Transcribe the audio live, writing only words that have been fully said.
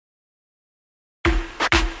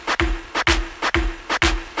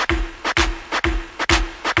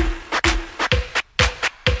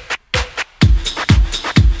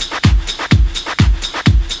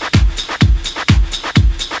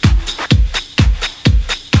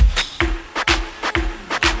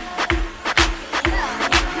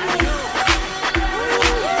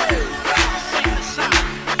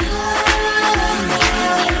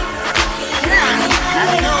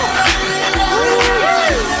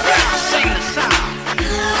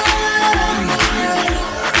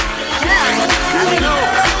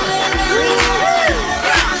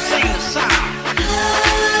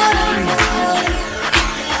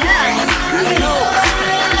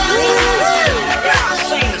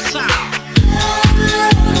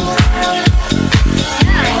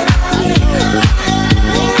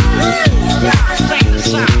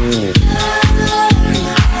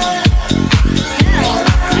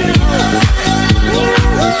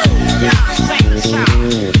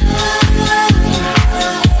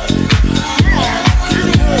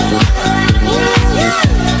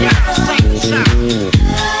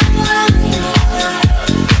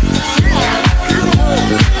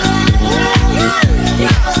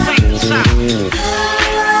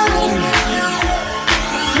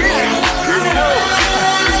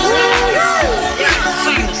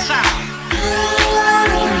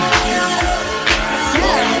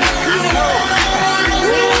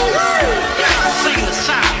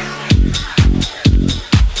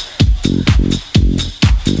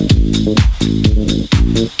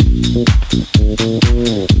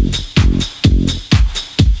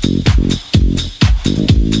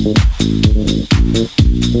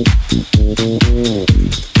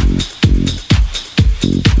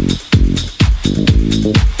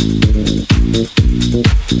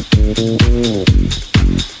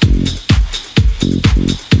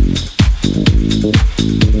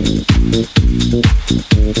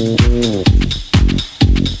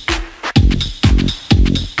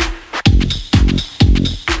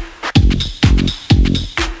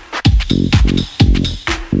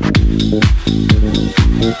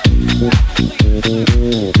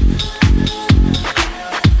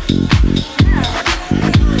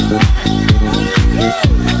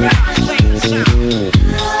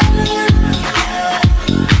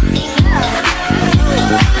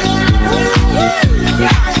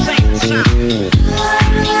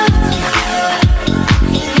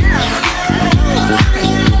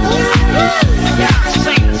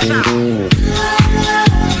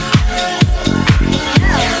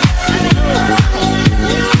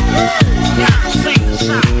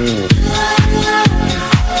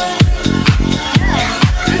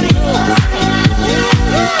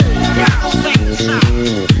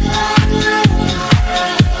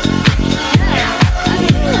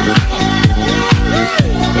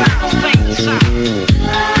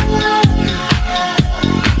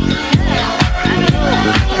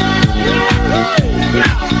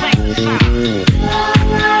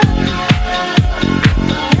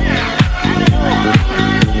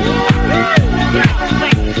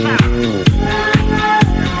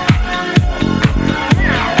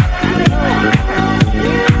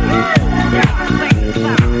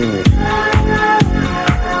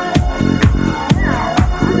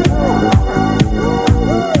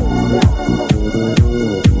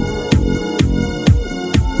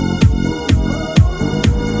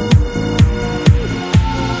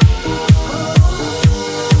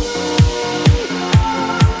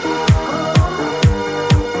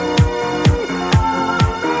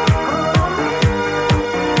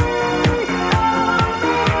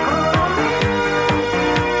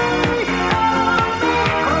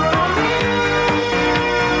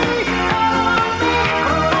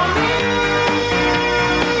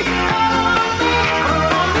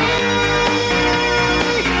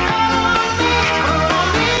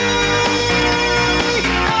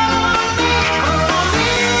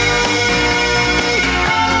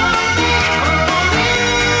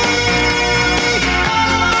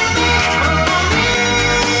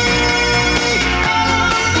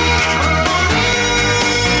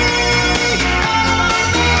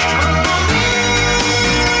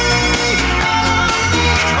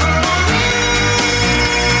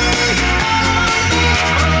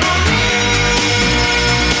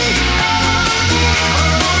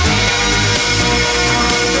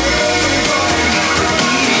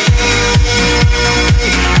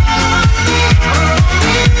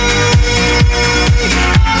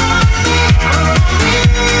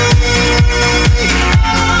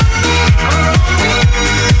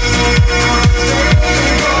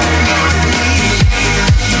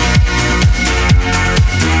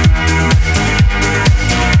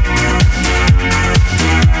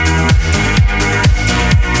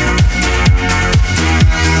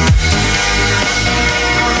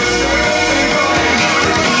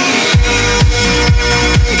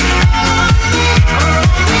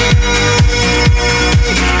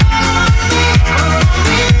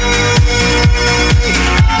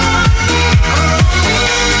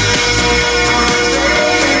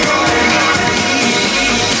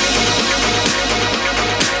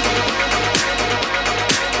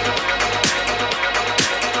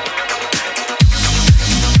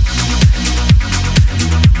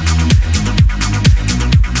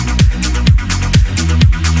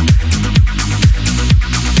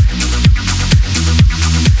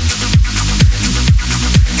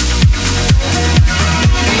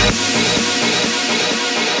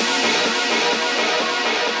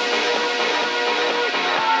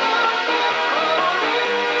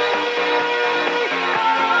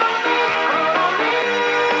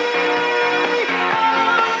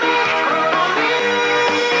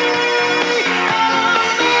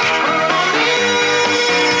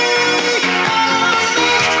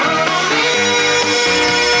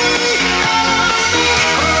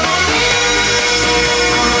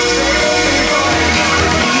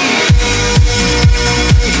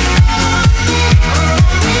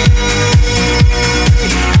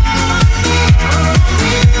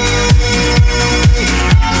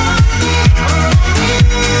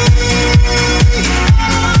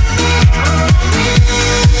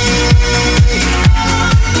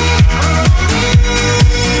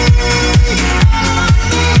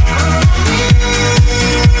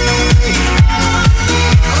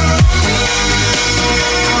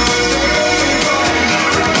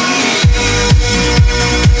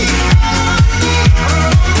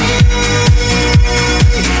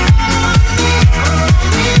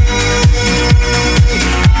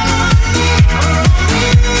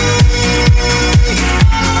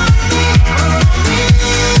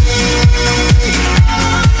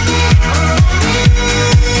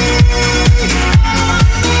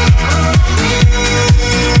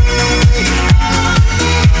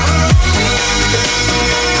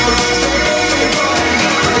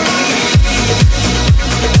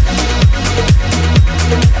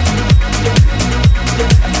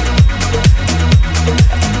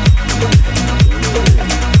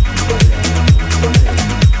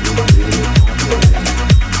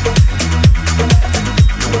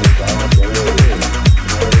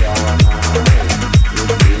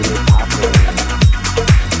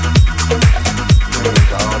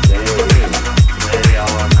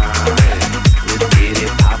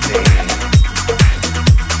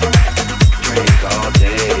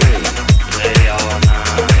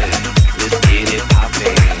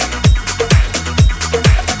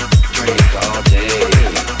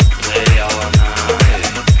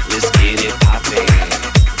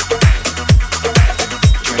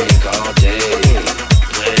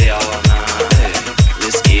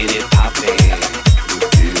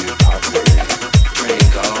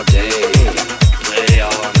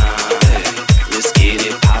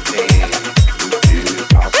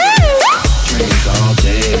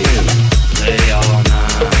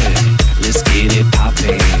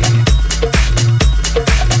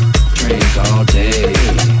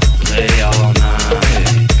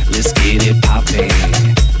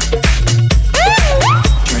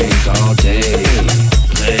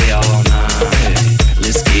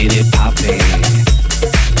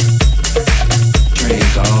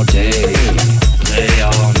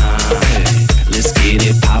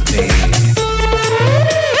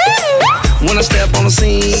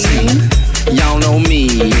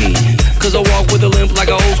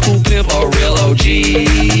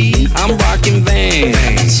Haji. I'm rocking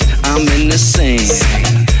Vans, I'm in the scene.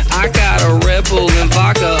 I got a Red Bull and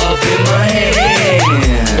vodka up in my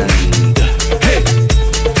hand. Hey,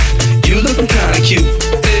 you looking kinda cute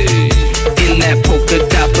in that polka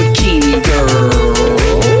dot bikini, girl.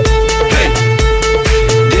 Hey,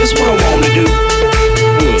 this what I wanna do.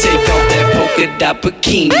 Take off that polka dot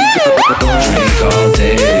bikini, girl. Drink all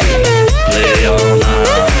day, play all night.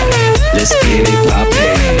 Let's get it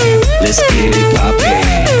poppin', let's get it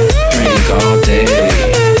poppin'. Drink all day,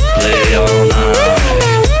 play all night.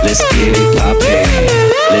 Let's get it poppin',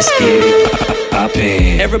 let's get it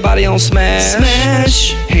poppin'. Everybody on smash,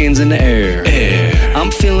 smash, hands in the air, air.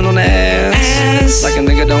 I'm feeling on the ass, like a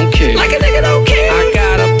nigga don't care, like a nigga don't care. I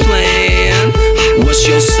got a plan, what's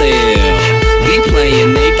your sale? We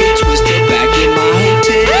playin' naked, twisted back in my hotel.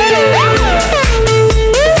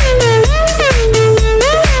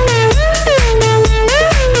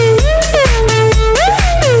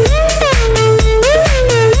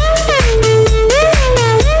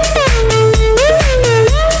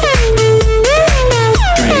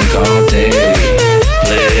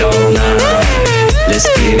 Let's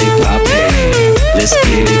get it poppin', let's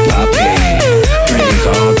get it poppin'. Drink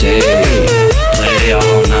all day, play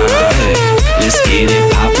all night. Let's get it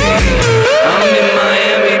poppin'. I'm in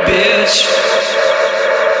Miami, bitch.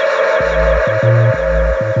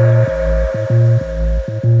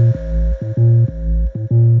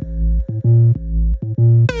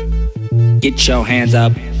 Get your hands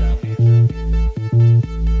up.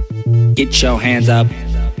 Get your hands up.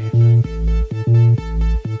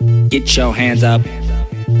 Get your hands up.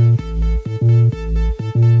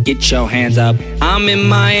 Get your hands up. I'm in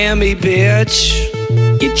Miami, bitch.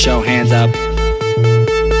 Get your hands up.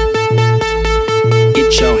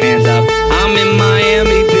 Get your hands up. I'm in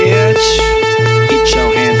Miami, bitch. Get your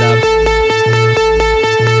hands up.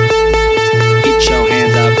 Get your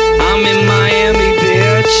hands up. I'm in Miami,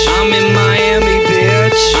 bitch. I'm in Miami,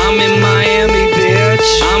 bitch. I'm in Miami,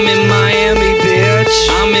 bitch. I'm in Miami, bitch.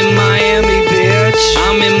 I'm in Miami, bitch.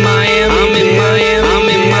 I'm in Miami. I'm in Miami. I'm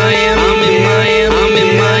in Miami. I'm in Miami. I'm in Miami. I'm in Miami. I'm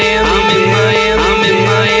in Miami. I'm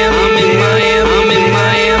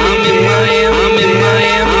in Miami. I'm in Miami. I'm in Miami. I'm in Miami. I'm in Miami. I'm in Miami. I'm in Miami.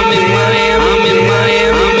 I'm in Miami.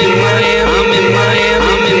 I'm in Miami.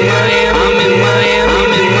 I'm in Miami. I'm in Miami.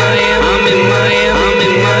 I'm in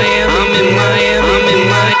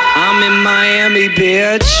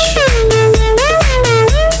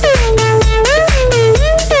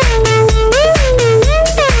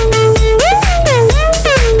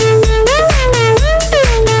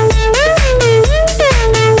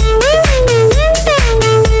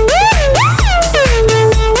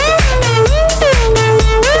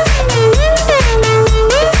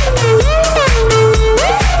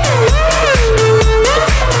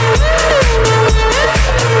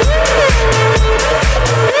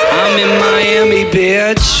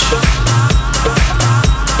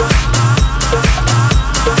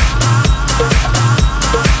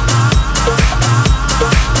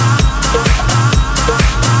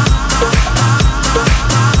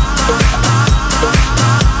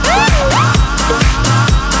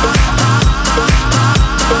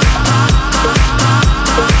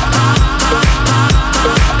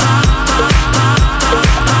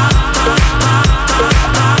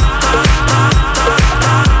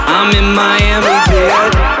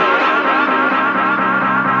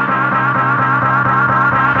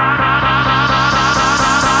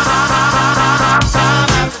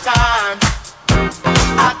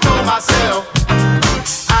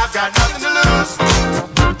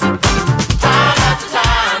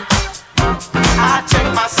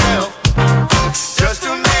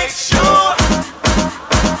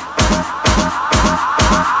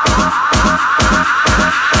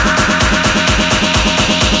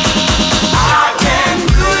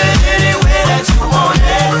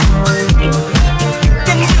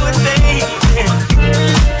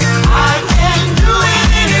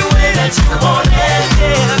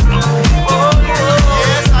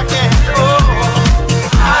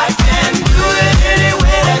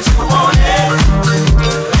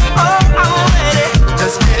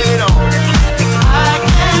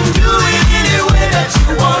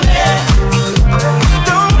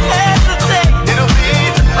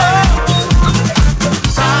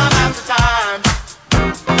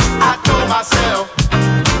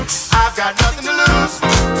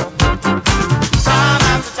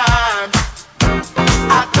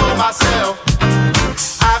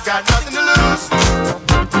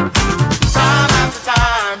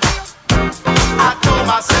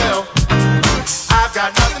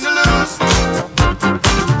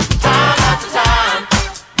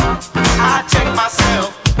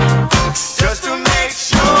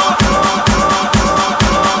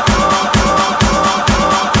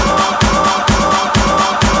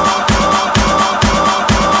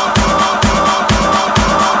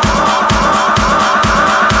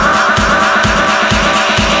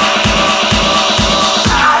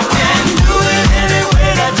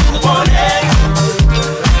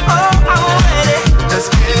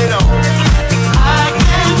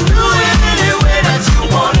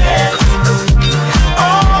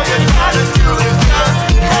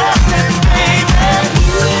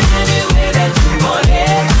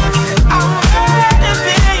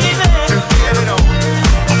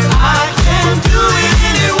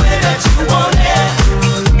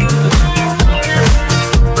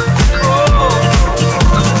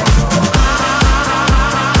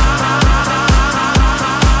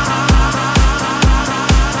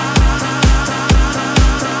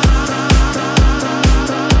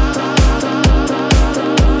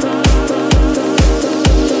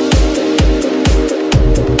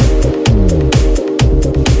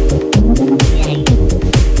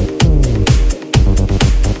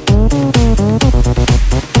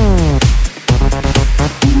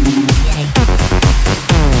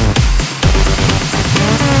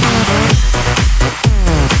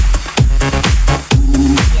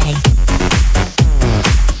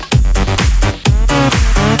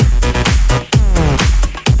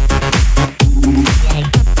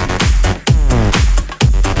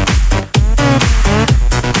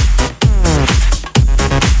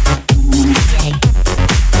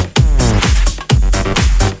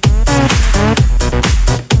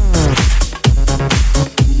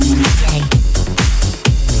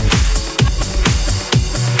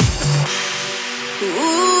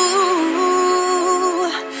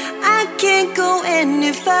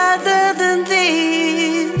any further than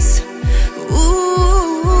this.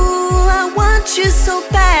 Ooh, I want you so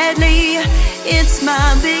badly. It's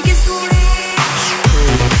my biggest wish.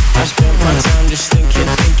 I spent my time just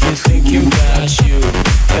thinking about you.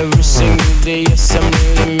 Every single day, yes, I'm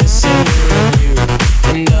really missing you.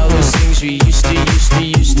 And all those things we used to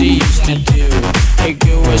do. Hey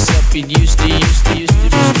girl, what's up? It used to do.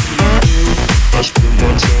 I spend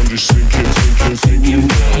my time just thinking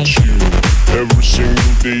about you. Every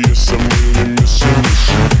single day, yes, I'm really missing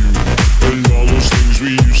you. And all those things we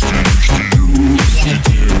used to do.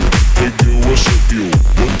 Hey girl, what's up, yo?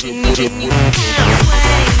 What's up?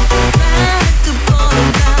 Halfway, right at the bottom,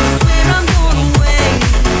 that's where I'm gonna wait.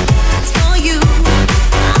 For you,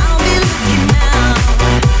 I'll be looking out,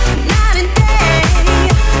 night and day.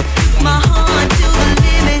 My heart to the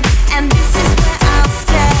limit, and this is where I'll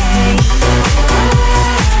stay.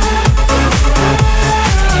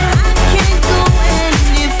 I can't go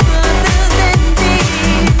any further than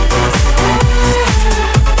this.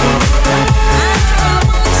 I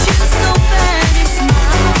want you so bad, it's my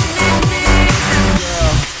only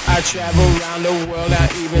Girl, I travel around the world, I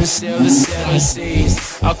even sail the 7 seas.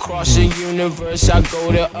 Across the universe, I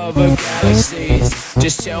go to other galaxies.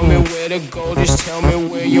 Just tell me where to go, just tell me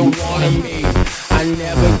where you wanna meet. I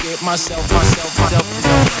never get myself to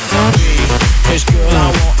be. Cause girl,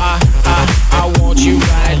 I want you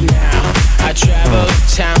right now. I travel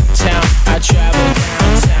town, I travel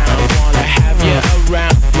downtown. Wanna have you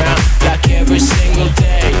around, like every single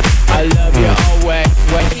day. I love you always,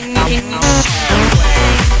 I'm halfway.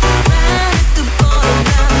 right at the bottom,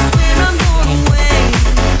 that's where I'm gonna wait.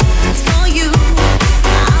 For you,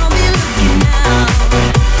 I'll be looking out,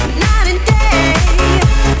 night and day.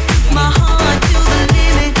 My heart to the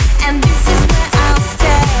limit, and this is where I'll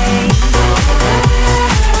stay.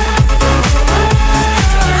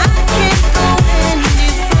 I can't go any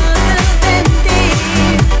further than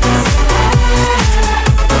this. I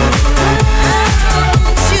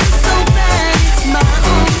want you so bad, it's my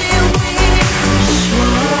only wish.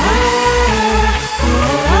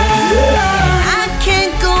 I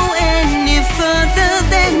can't go any further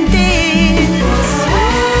than this. I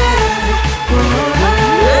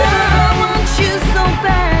want you so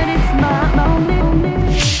bad, it's my only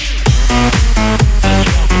wish.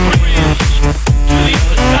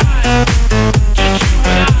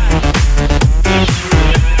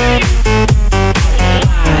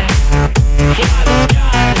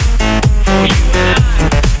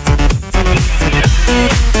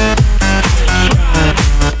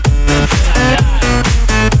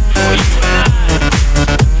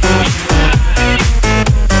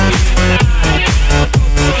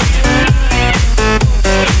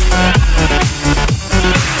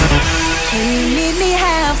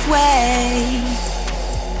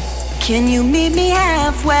 Can you meet me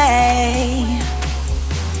halfway?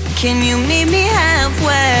 Can you meet me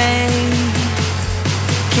halfway?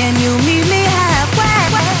 Can you meet me halfway?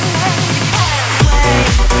 Halfway,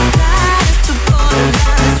 right at the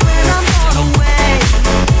borderline is where I'm gonna wait.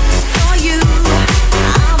 For you,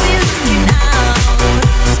 I'll be looking out,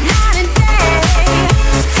 night and day.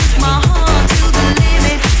 Took my heart to the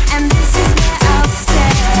limit, and this is where I'll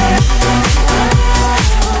stay.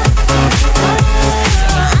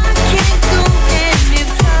 I can't go any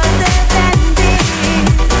further than this.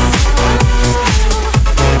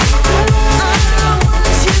 I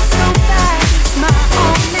want you so bad.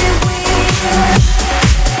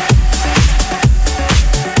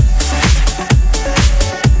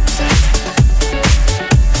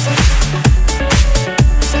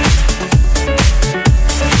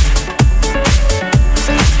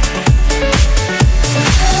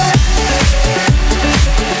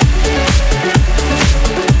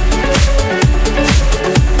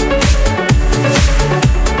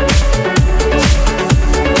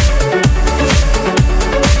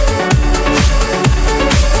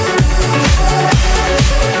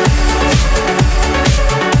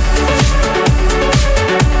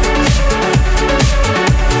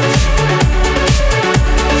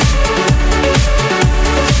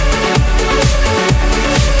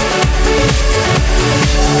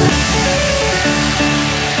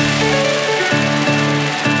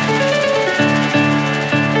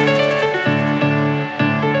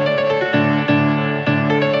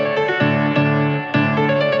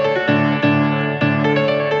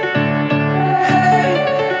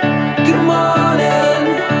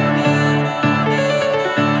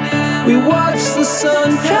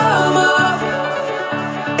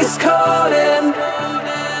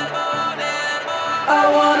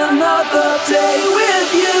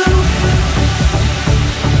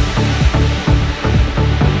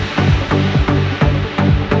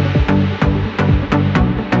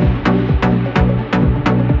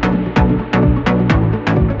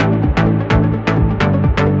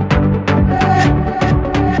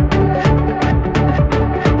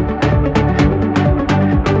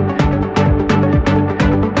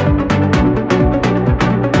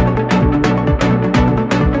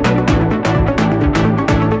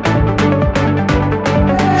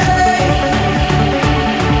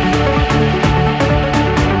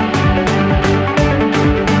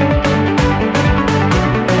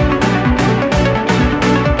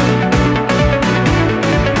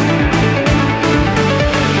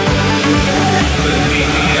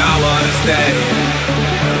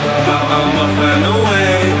 I'ma find a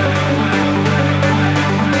way.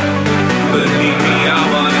 Believe me, I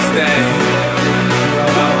wanna stay.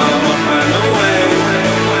 I'ma find a way.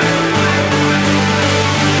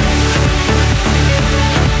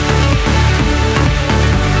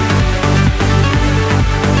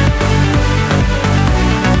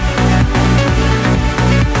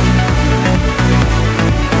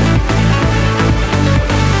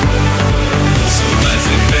 So as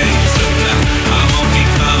it fades, I won't be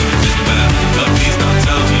coming back. Got these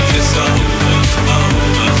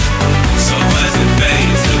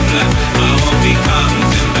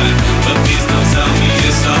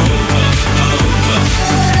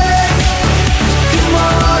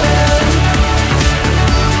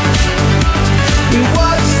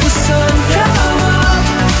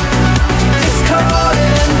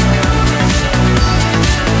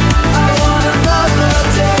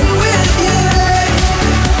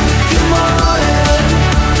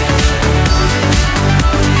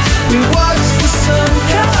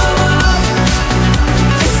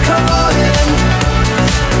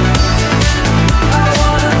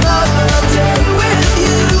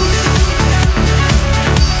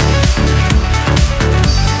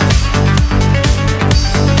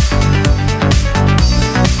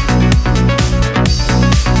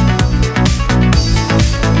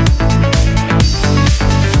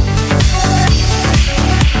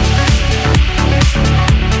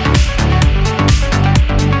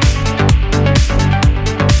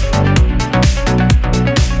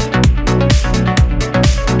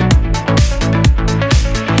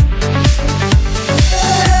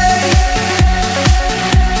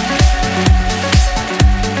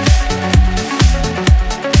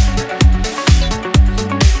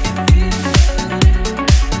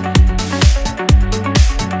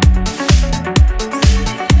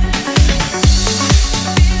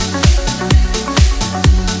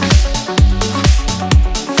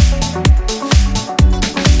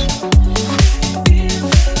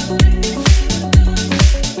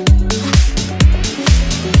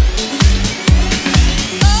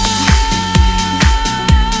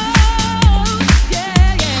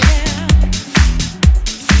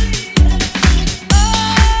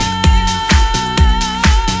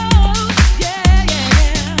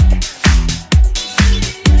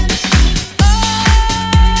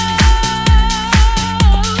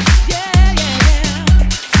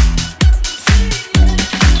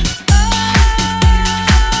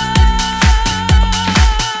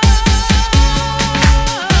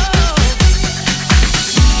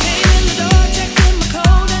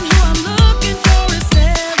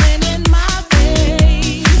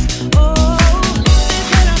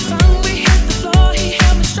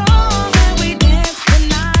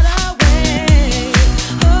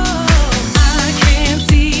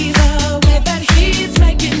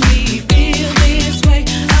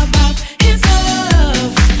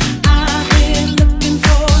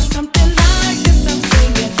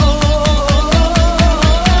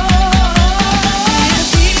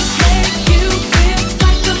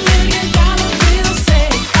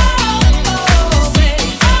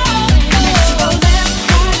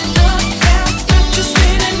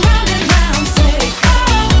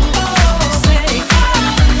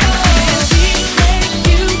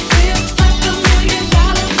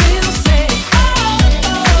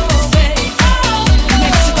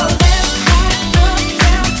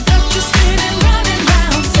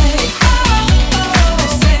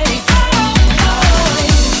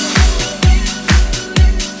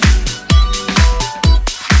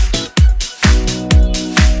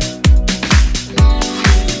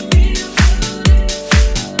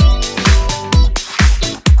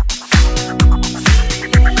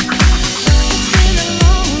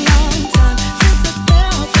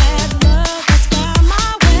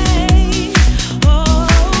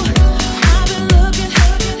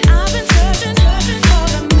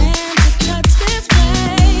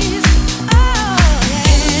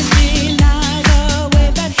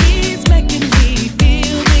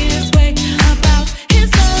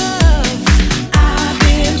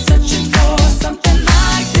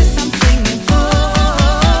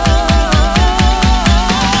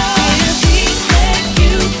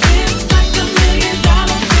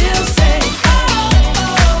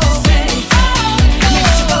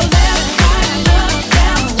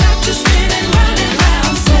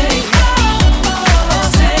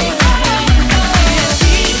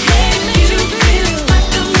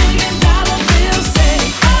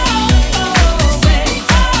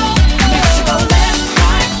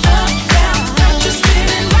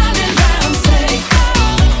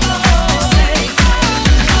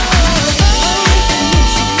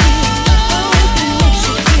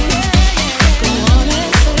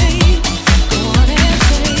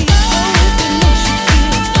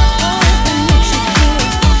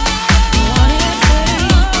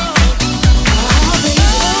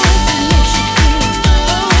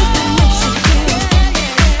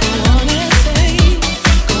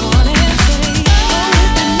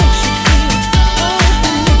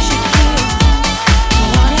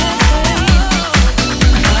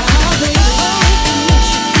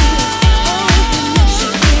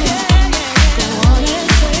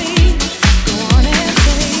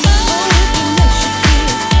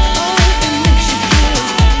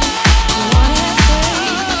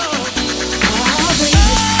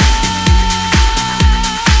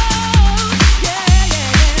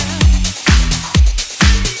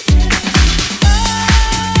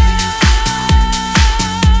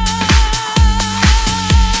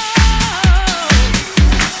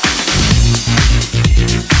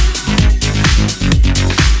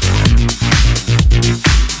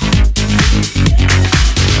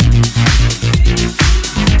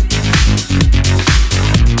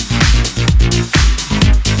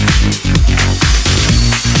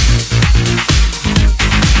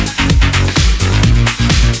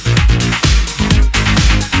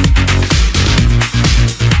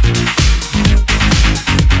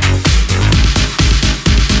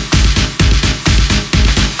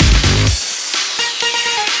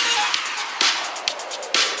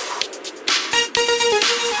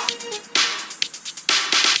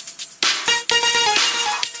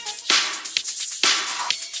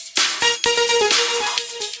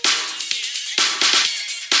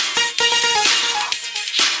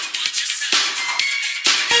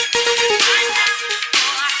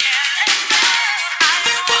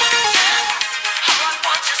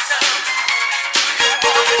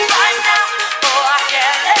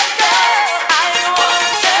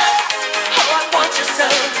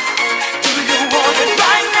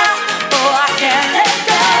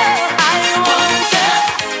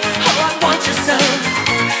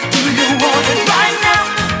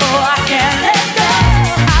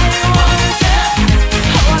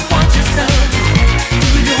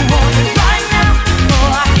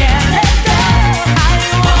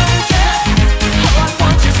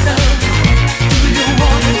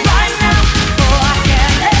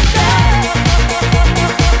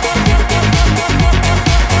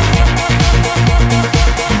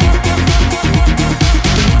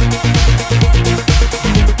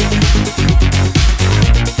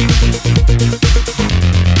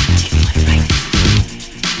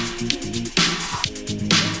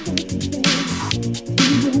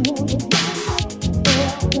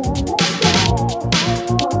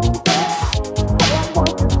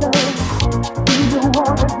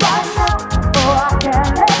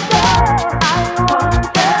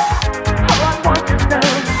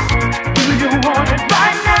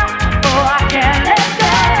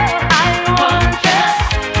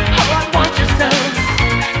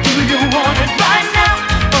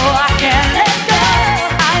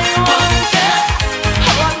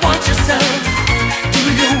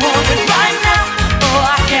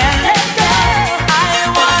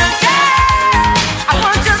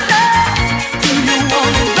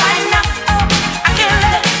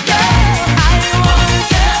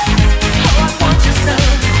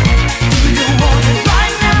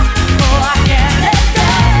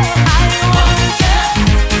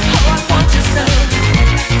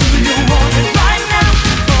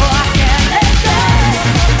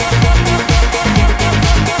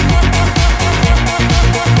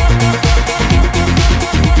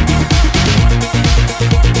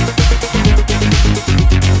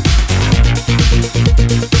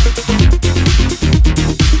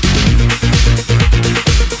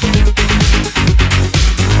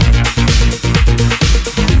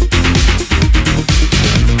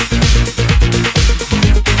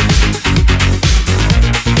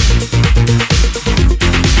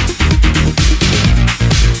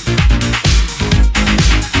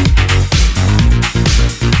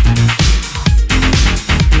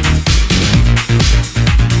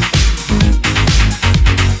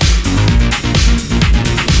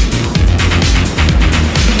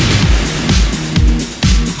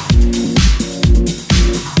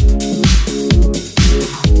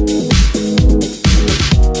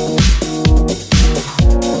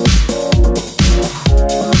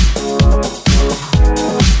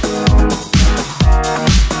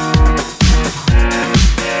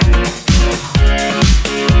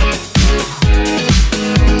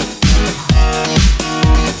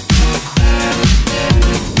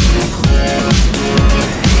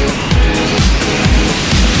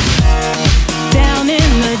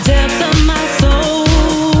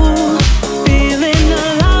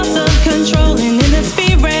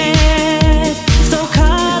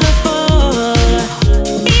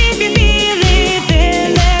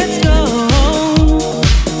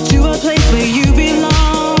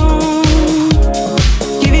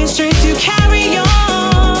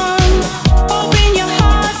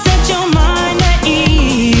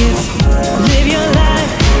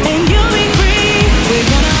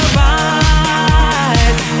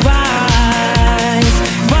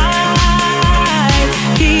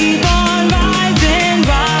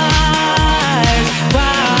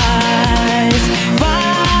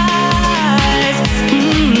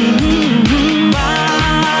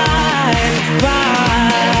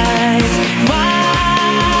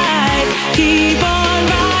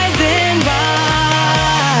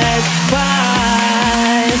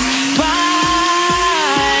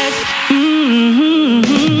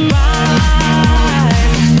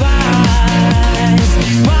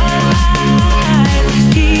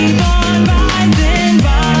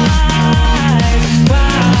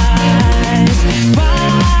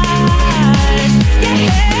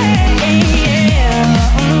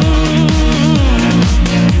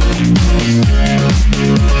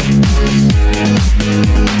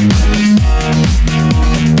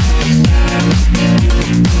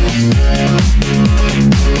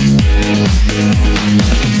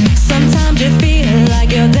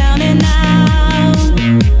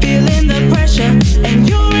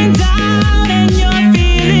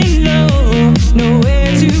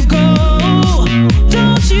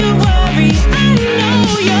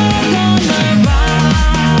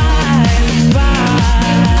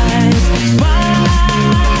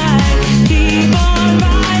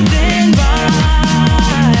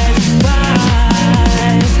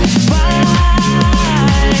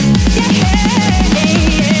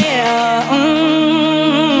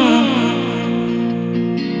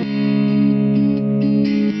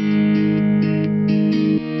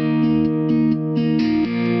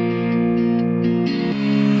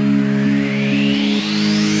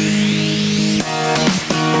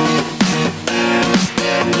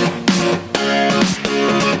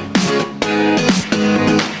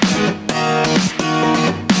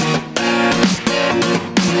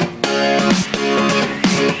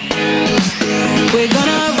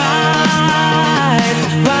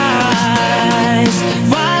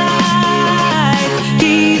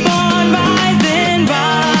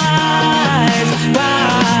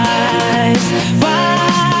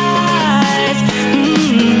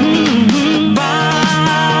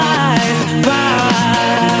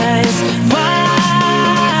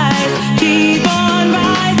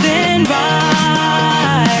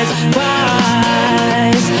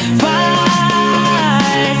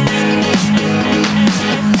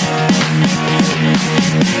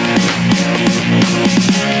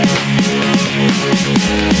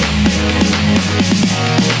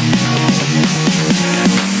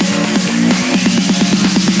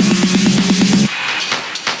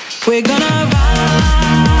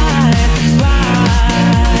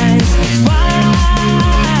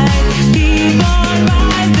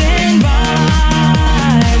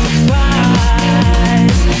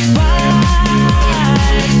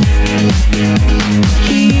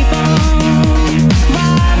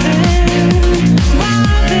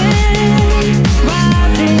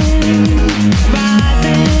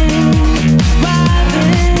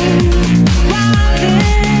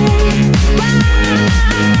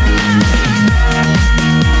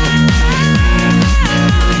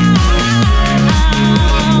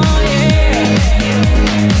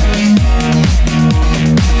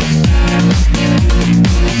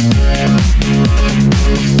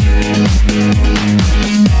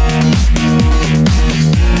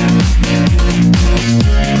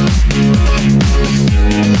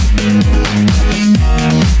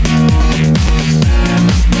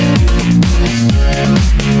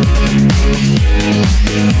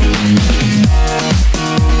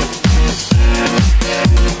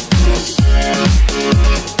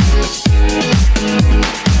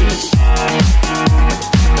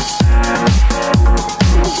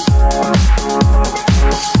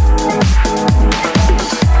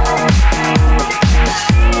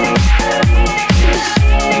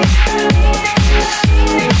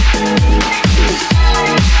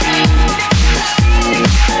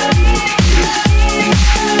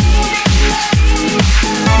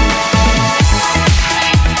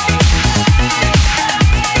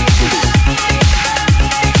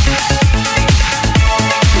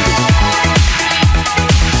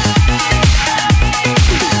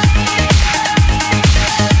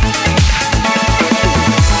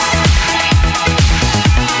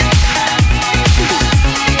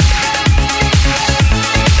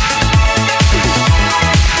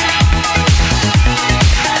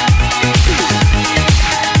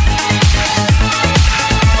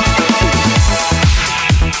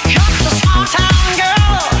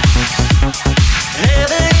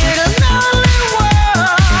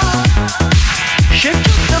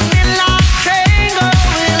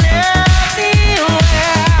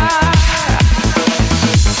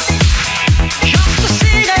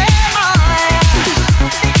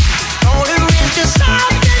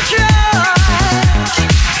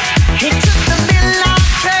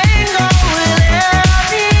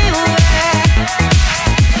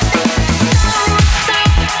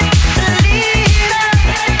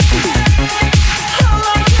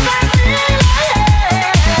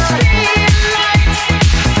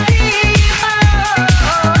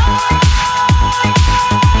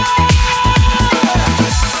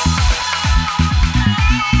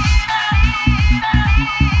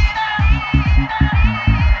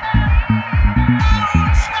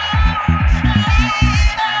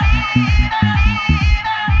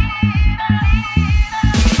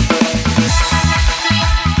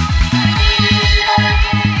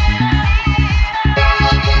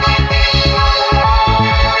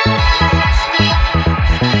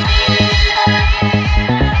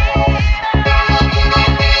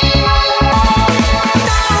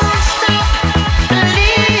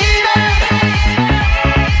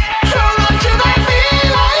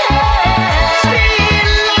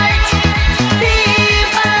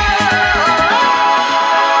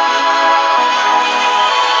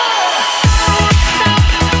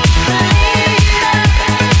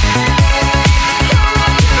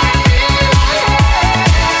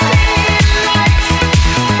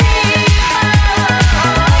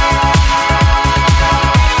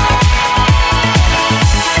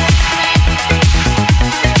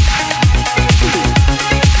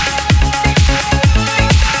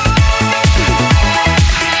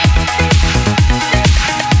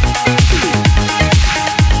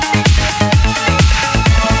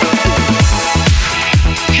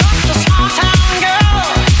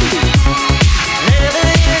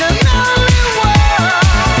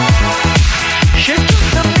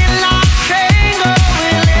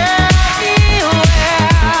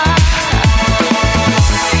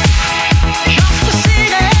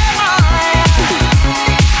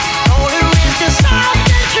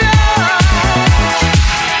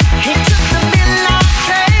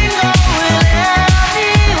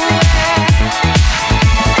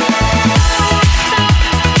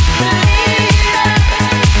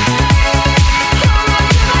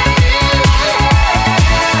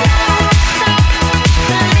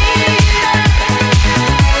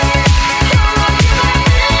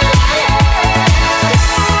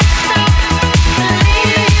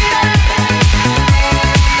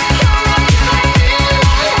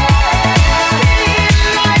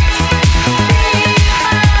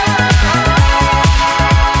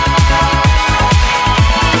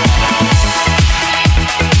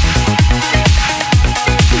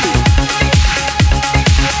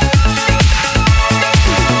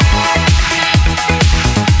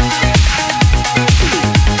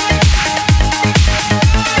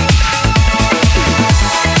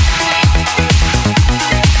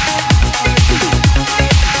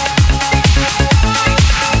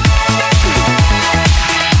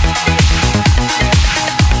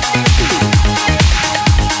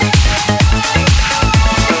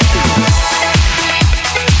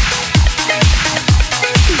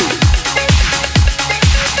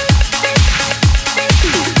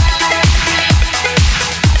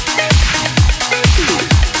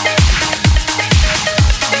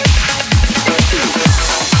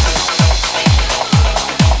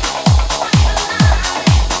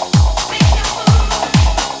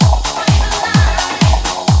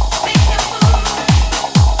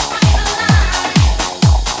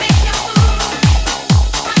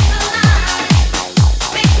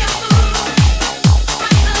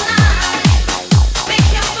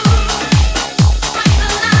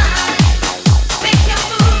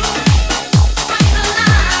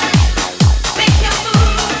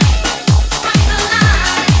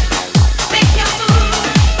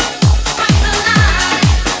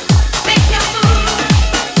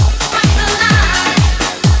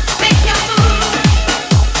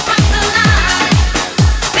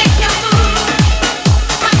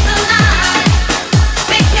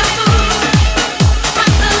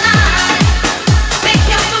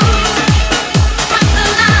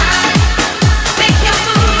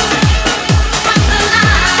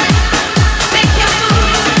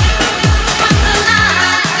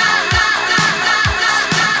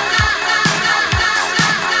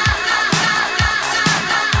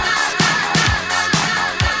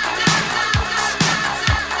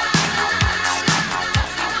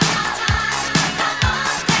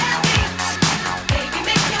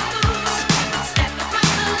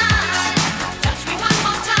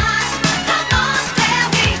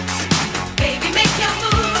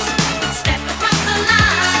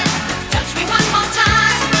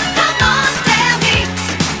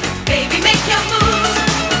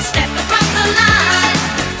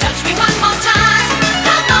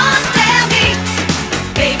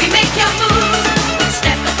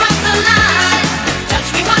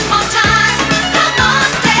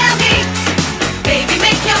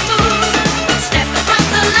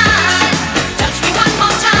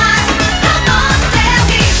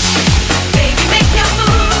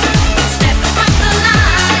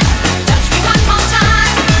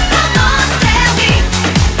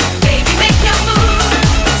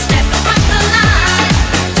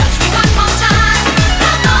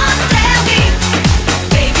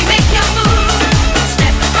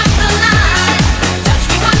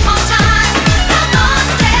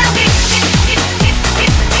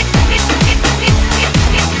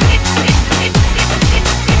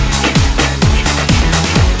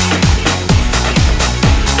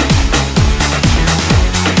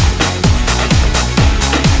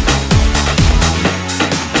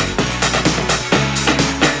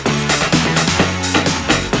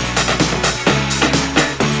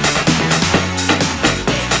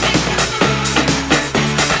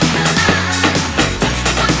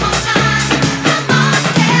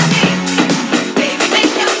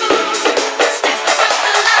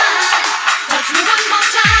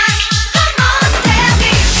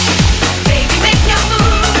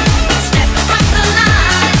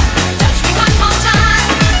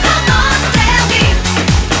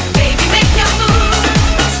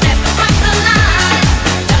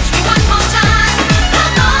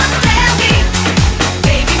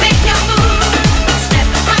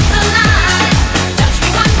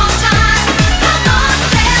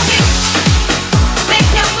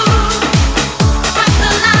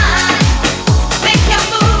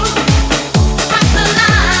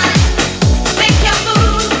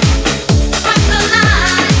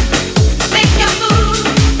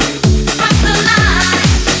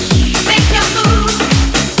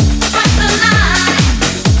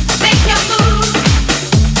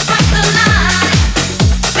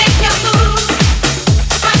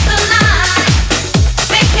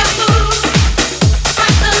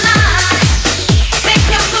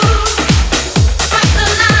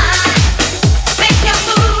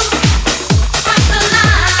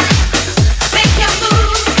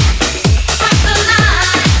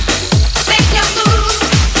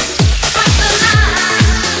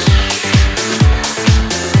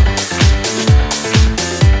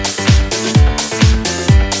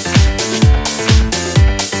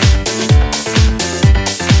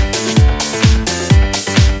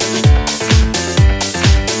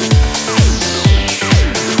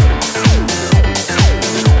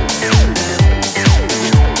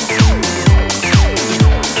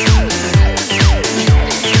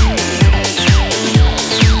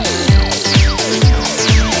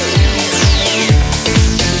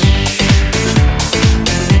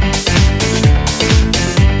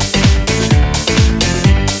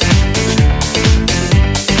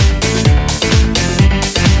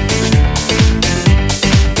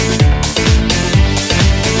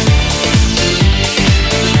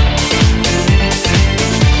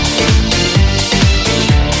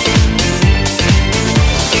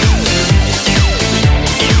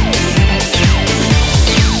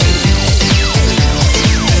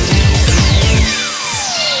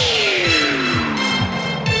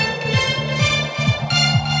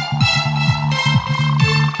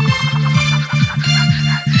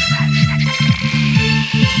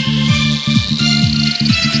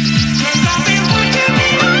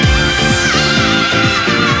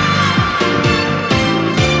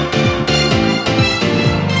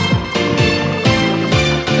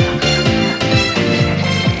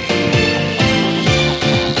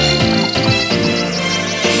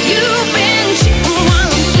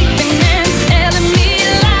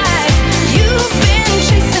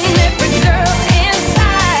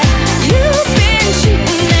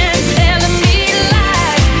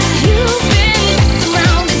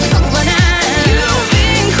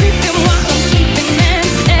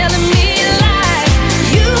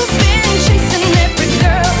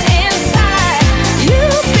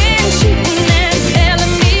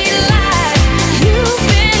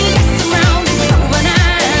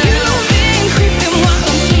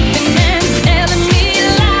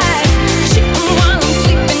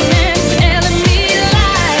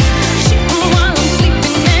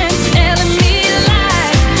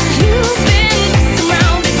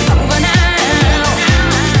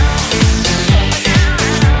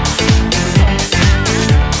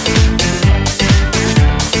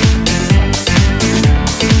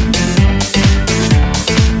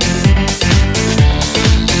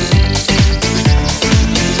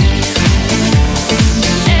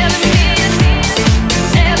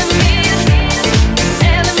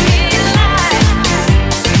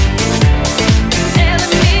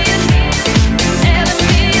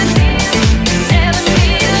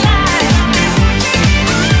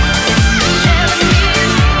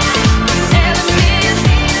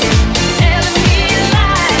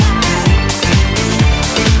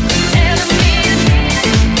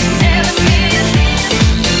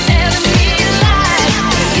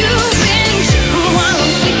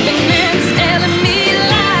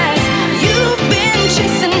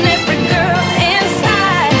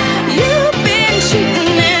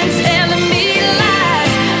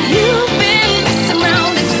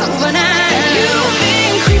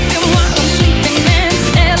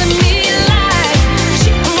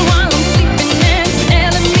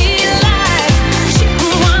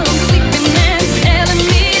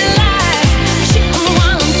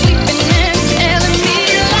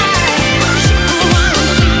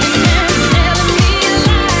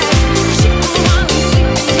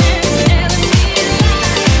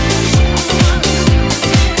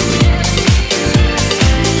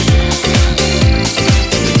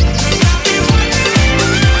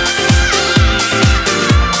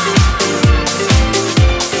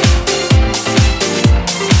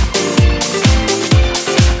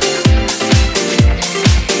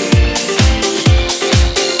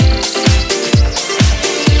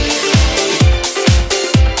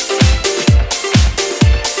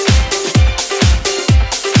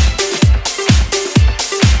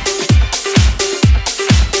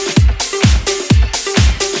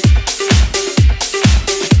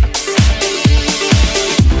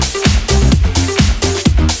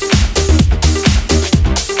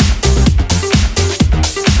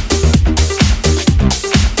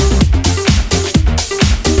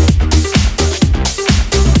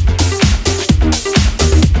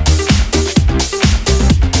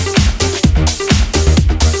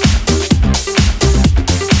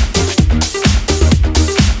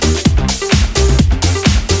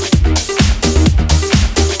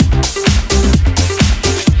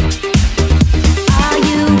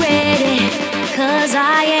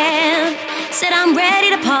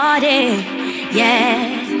party,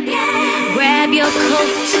 yeah. Grab your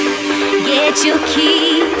coat, get your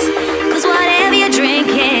keys, 'cause whatever you're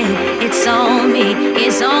drinking, it's on me,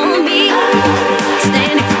 it's on me.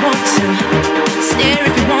 Stand if you want to, stare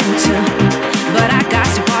if you want to, but I got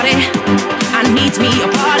to party, I need me a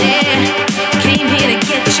party. Came here to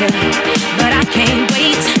get you, but I can't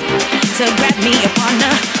wait to grab me a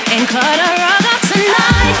partner and cut a rug up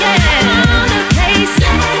tonight, yeah. Found a place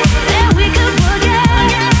that we could boogie.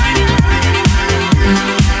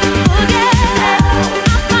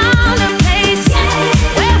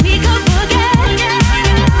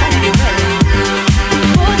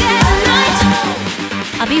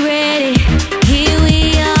 I'll be ready, here we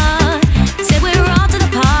are. Said we're off to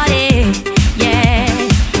the party, yeah.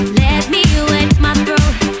 Let me wet my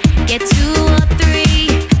throat, get 2 or 3,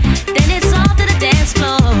 then it's off to the dance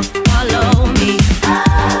floor. Follow me.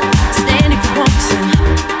 Stand if you want to,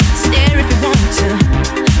 stare if you want to,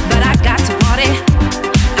 but I got to party,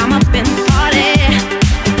 I'm up in the party.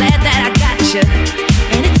 I'm glad that I got you,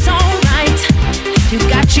 and it's alright. You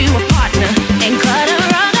got you a partner, and cut a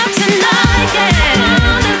rug up tonight, yeah.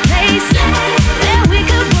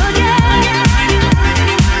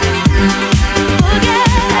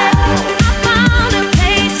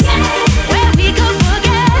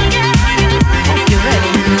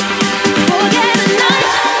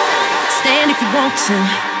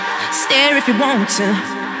 Stare if you want to,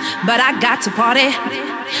 but I got to party,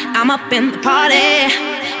 I'm up in the party.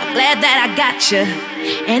 I'm glad that I got you,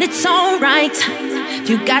 and it's alright.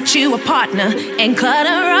 You got you a partner, and cut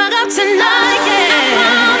a rug up tonight, yeah. I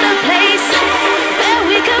found a place that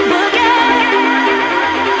we could boogie.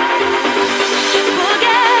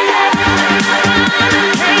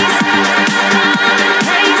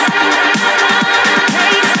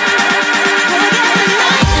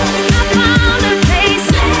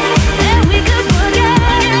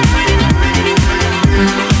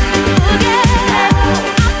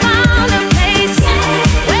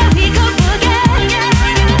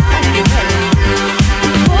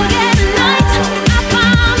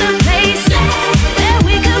 Found a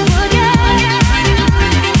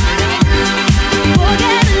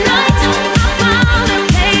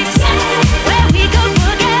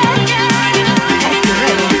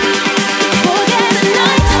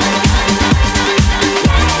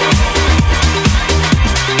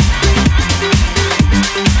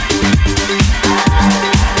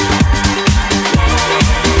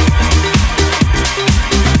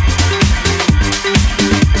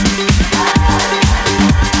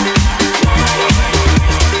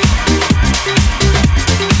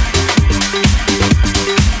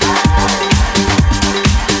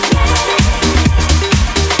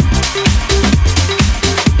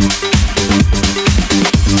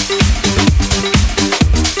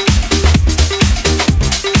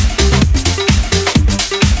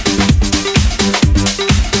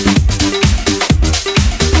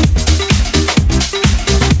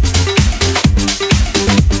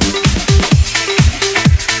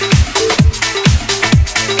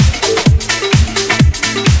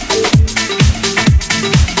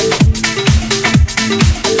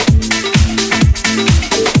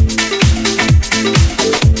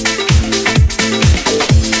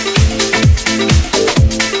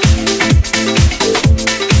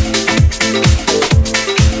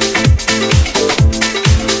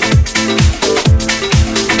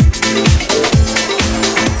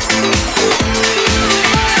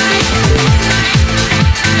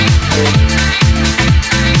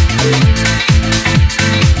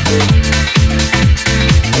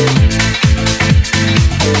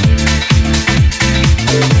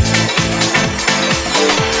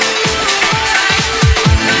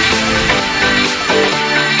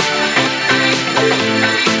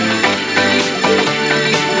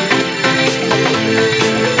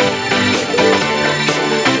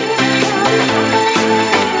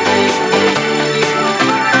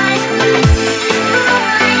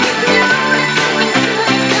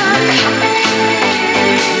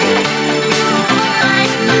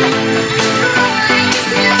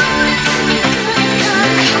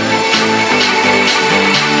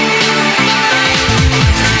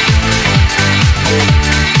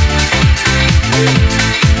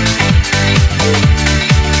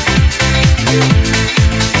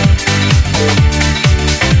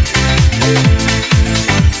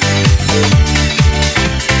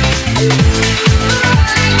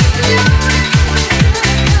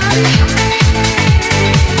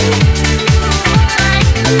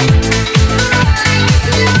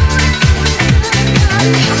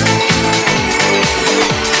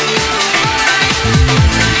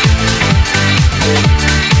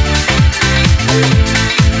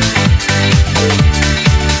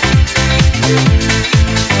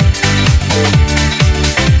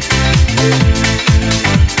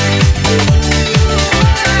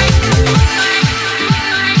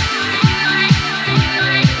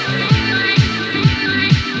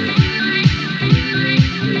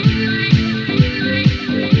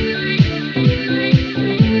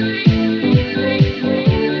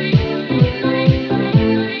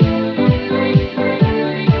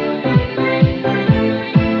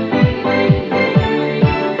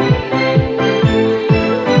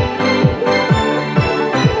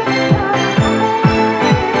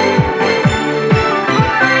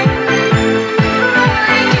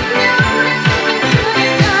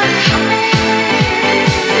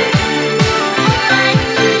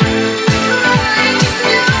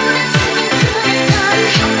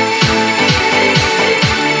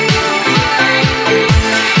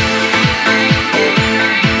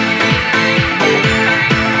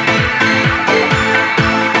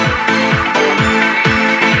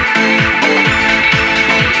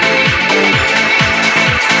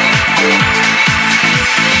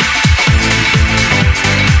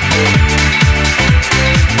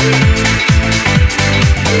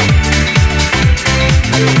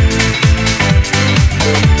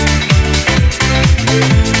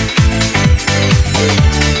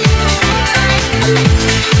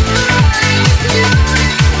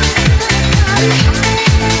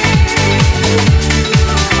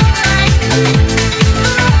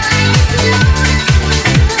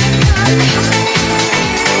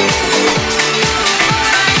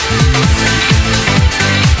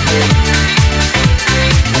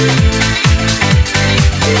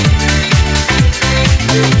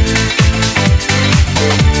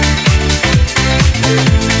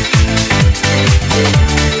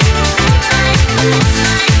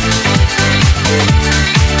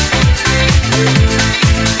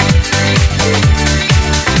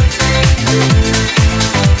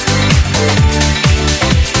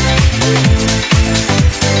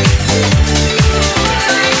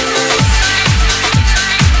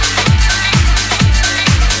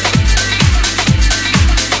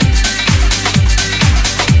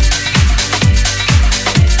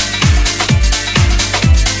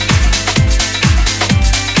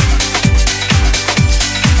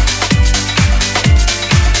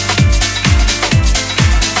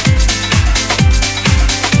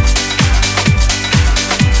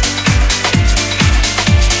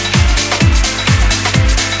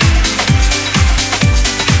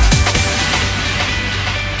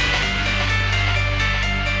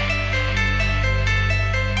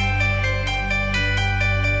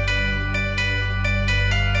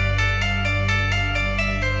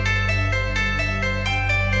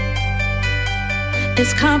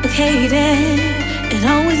It's complicated, it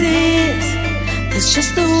always is. That's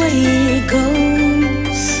just the way it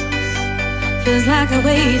goes. Feels like I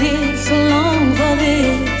waited so long for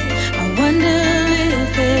this. I wonder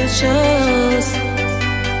if it shows.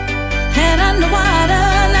 Head underwater,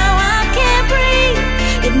 now I can't breathe.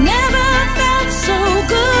 It never felt so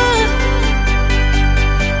good.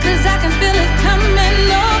 'Cause I can feel it coming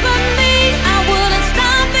over me. I wouldn't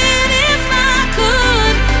stop it if I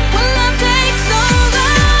could. When love takes over,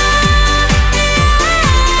 yeah.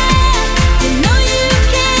 You know you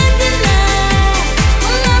can't deny.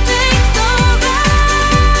 When love takes over,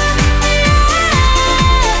 yeah.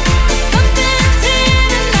 Something's here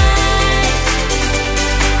tonight.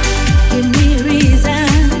 Give me a reason,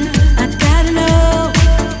 I gotta know.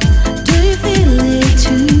 Do you feel it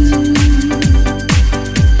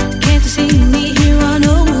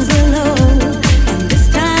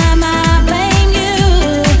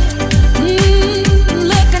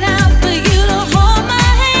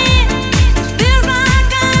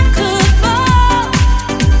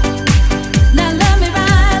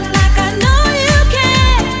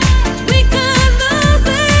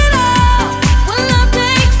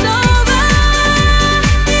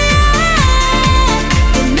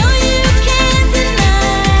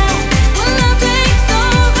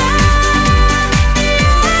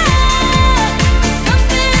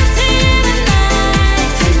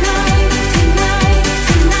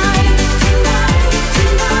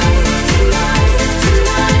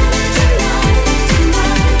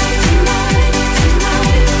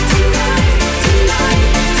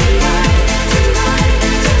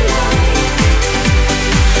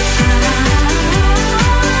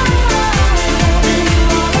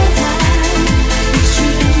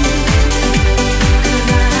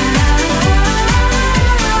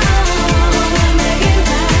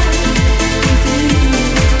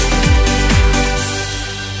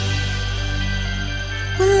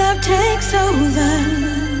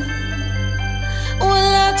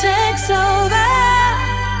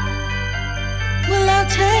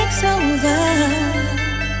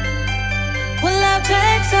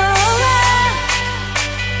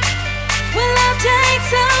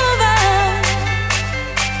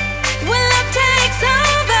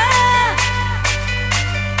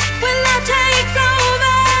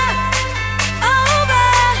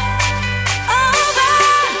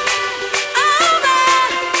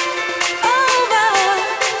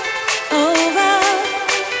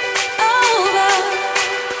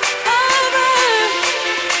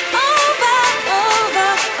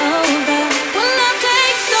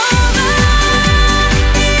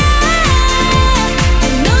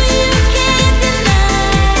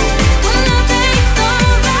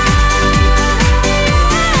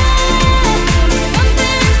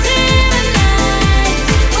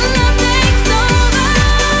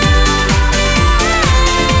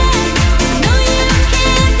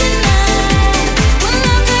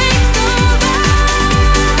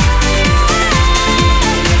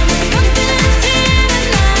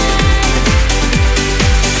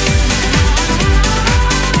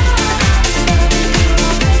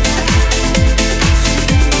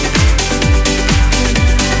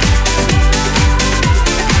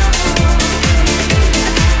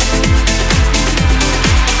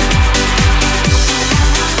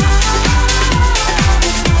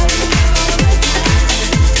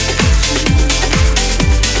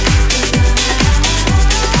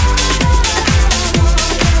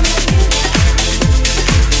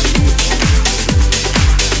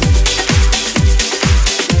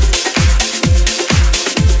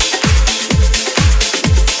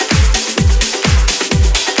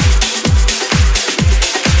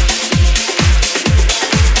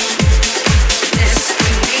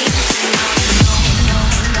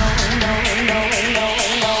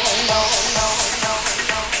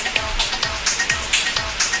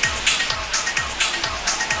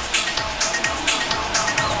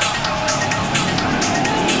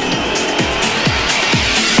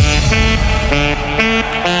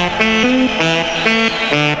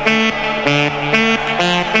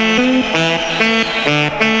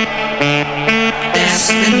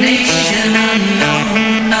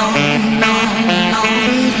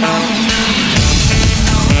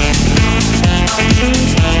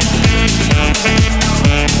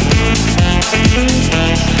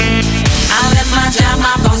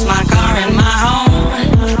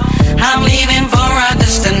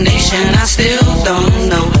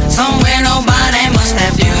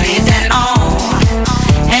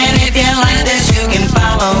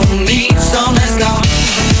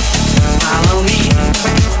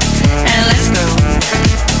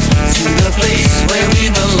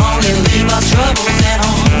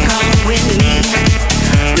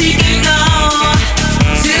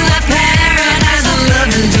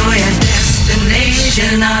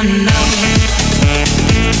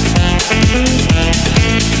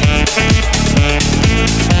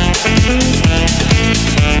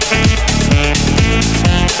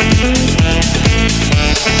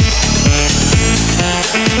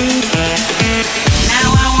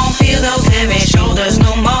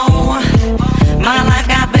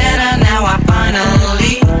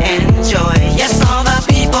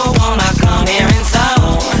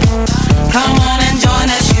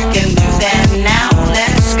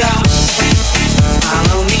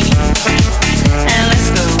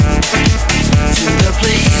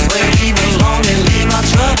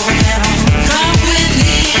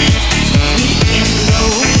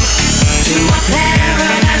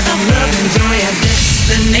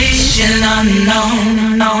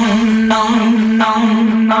unknown, known, known,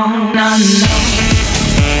 known, known, unknown.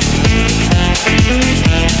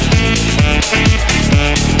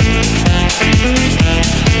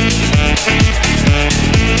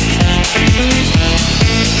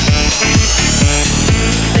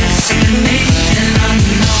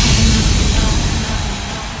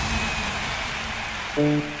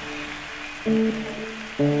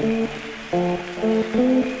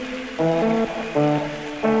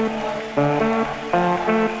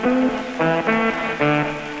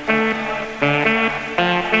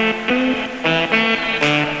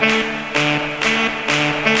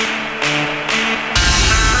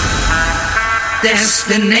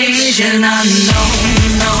 Destination unknown. Destination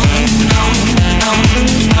unknown, known, known, known,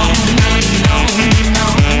 known, unknown,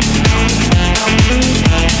 known,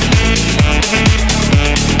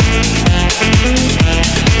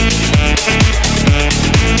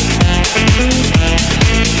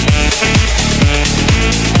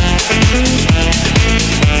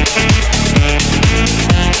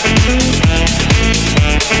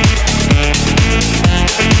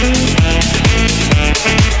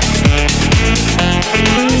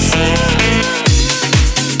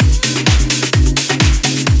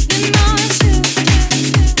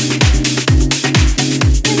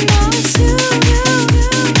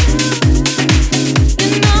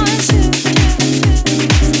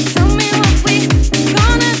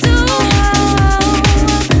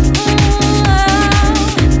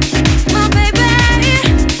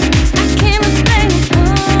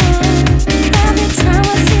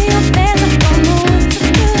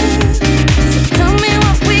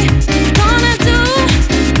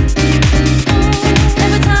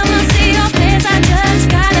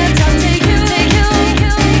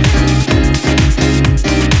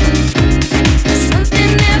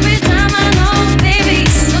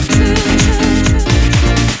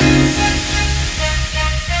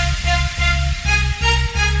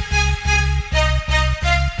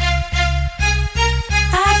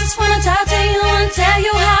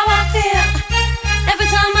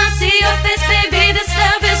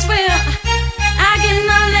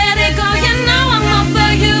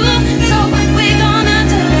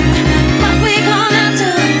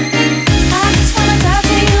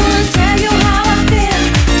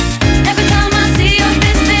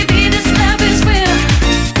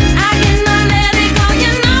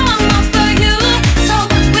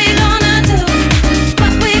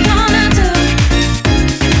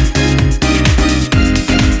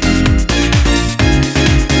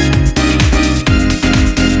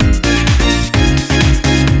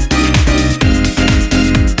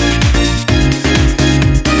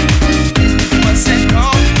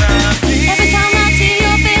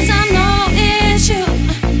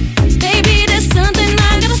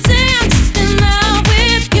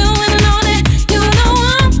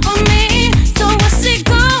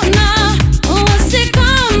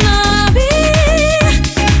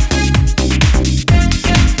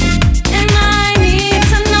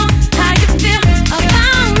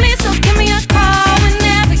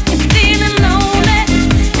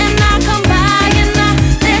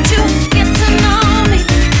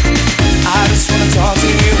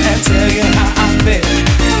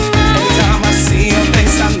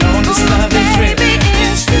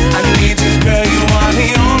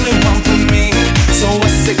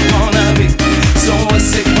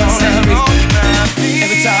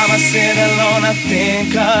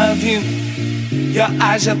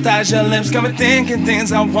 Your lips got me thinking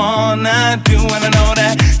things I wanna do, and I know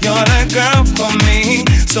that you're the girl for me.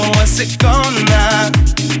 So what's it gonna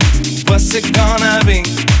be? What's it gonna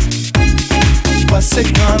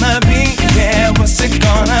be? Yeah, what's it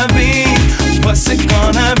gonna be? What's it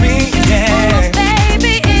gonna be? Yeah, oh,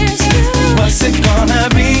 baby, it's you. What's it gonna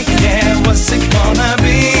be? Yeah, what's it gonna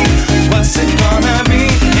be? What's it gonna be?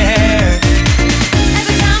 Yeah.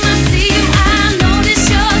 Every time I see you, I notice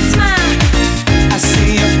your smile. I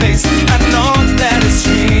see your face, I know that it's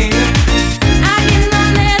real. I cannot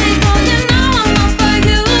let it go, you know I'm all for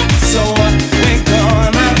you. So what we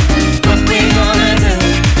gonna do?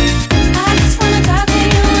 I just wanna talk to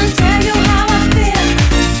you and tell you how I feel.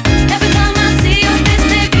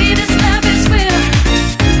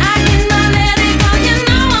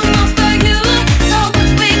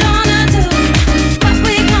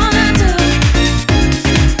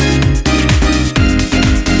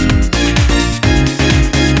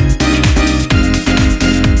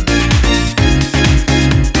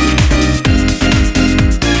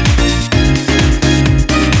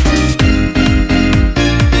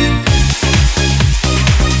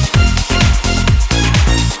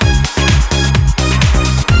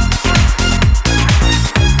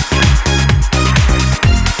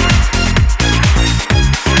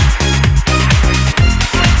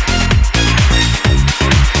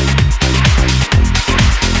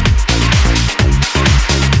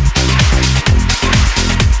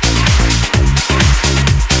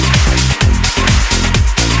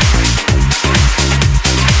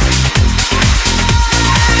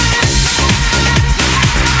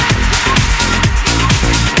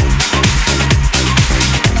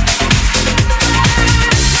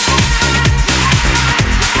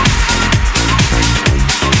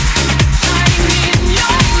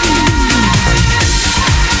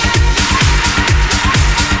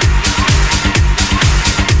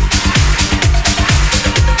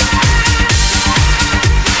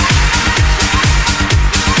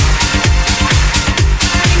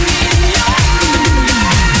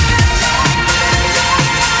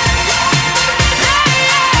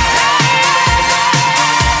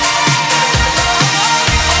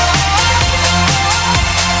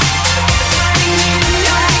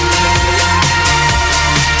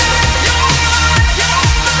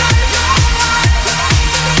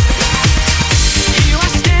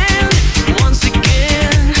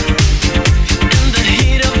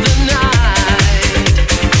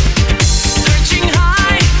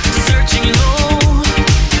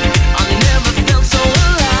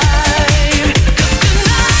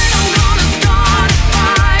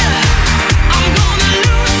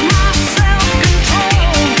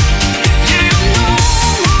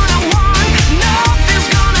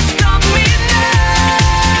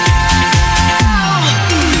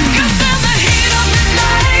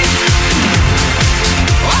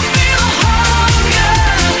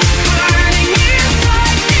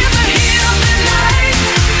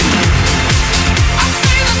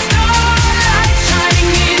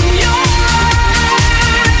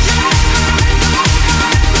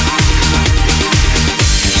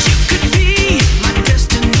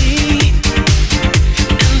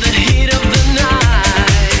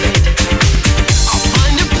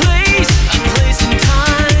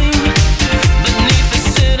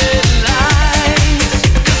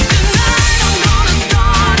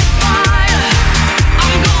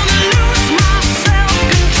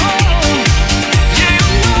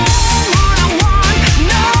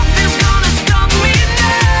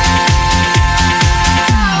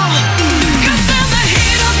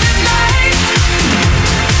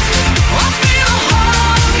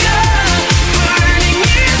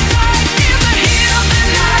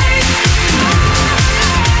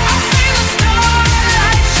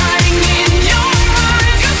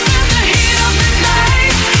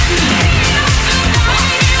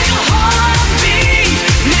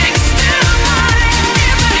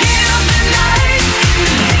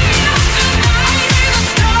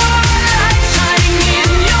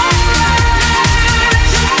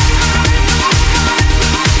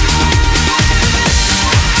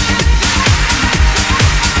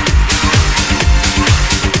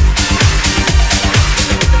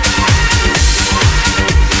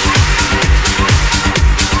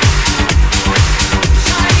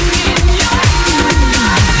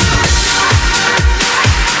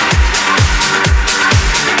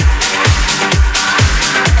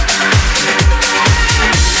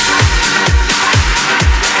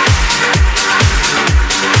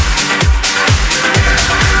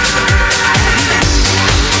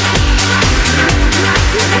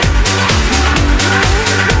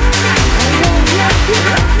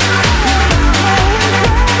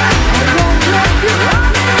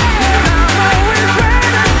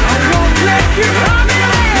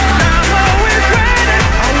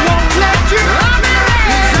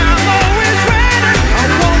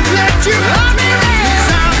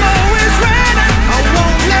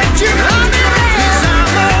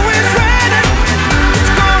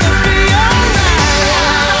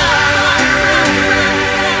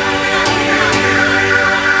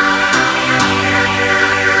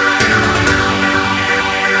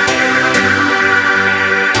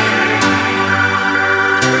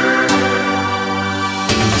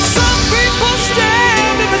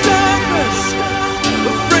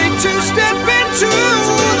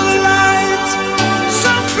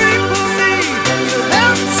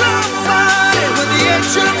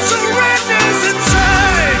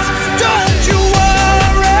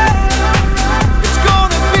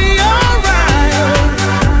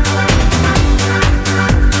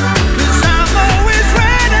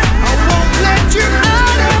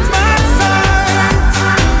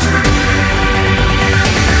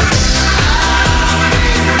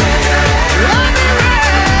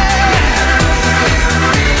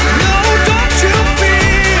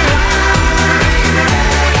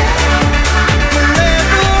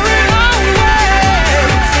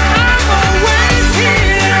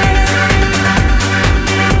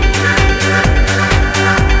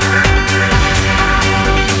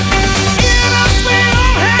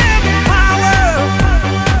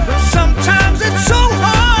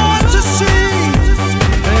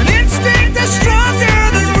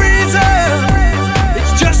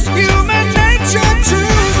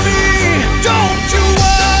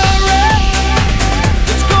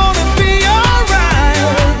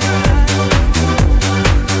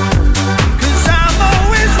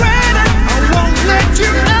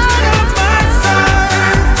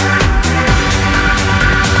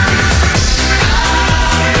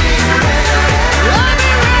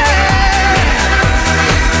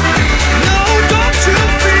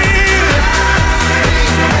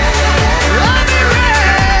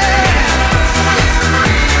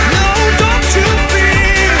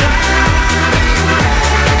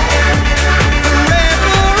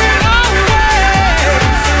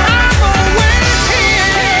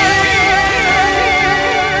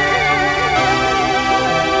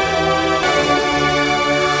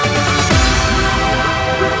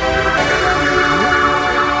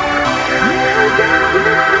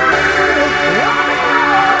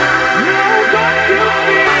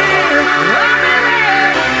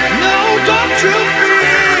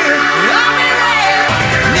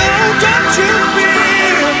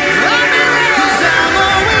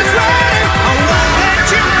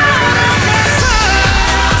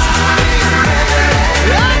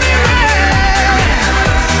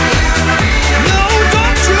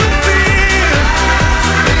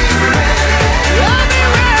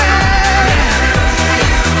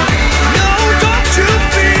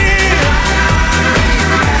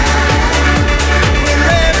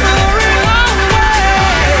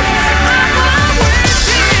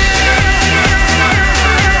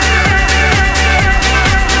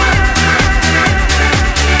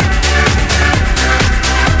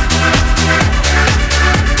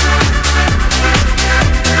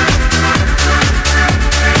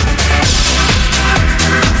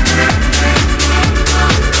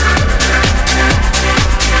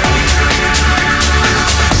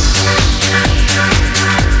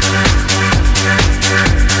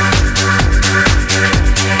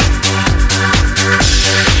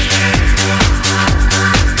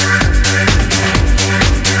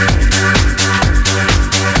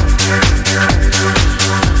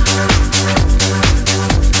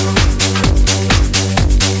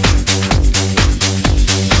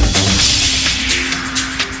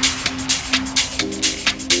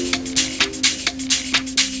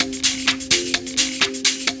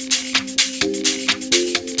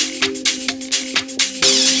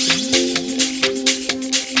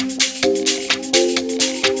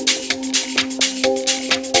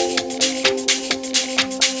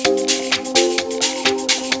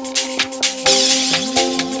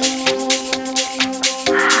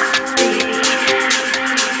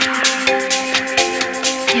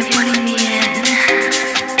 wanting me in.